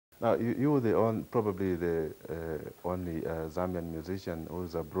Now, you were probably the only Zambian musician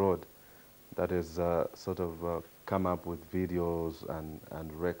who's abroad that has sort of come up with videos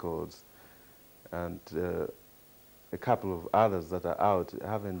and records, and a couple of others that are out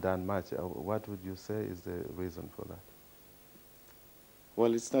haven't done much. What would you say is the reason for that?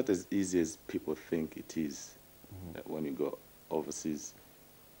 Well, it's not as easy as people think it is. Mm-hmm. When you go overseas,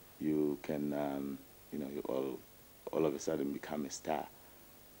 you can, you all of a sudden become a star.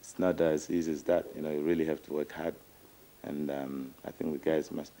 It's not as easy as that. You really have to work hard. And I think the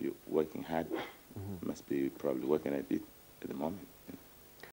guys must be working hard, Mm-hmm. must be probably working at it at the moment.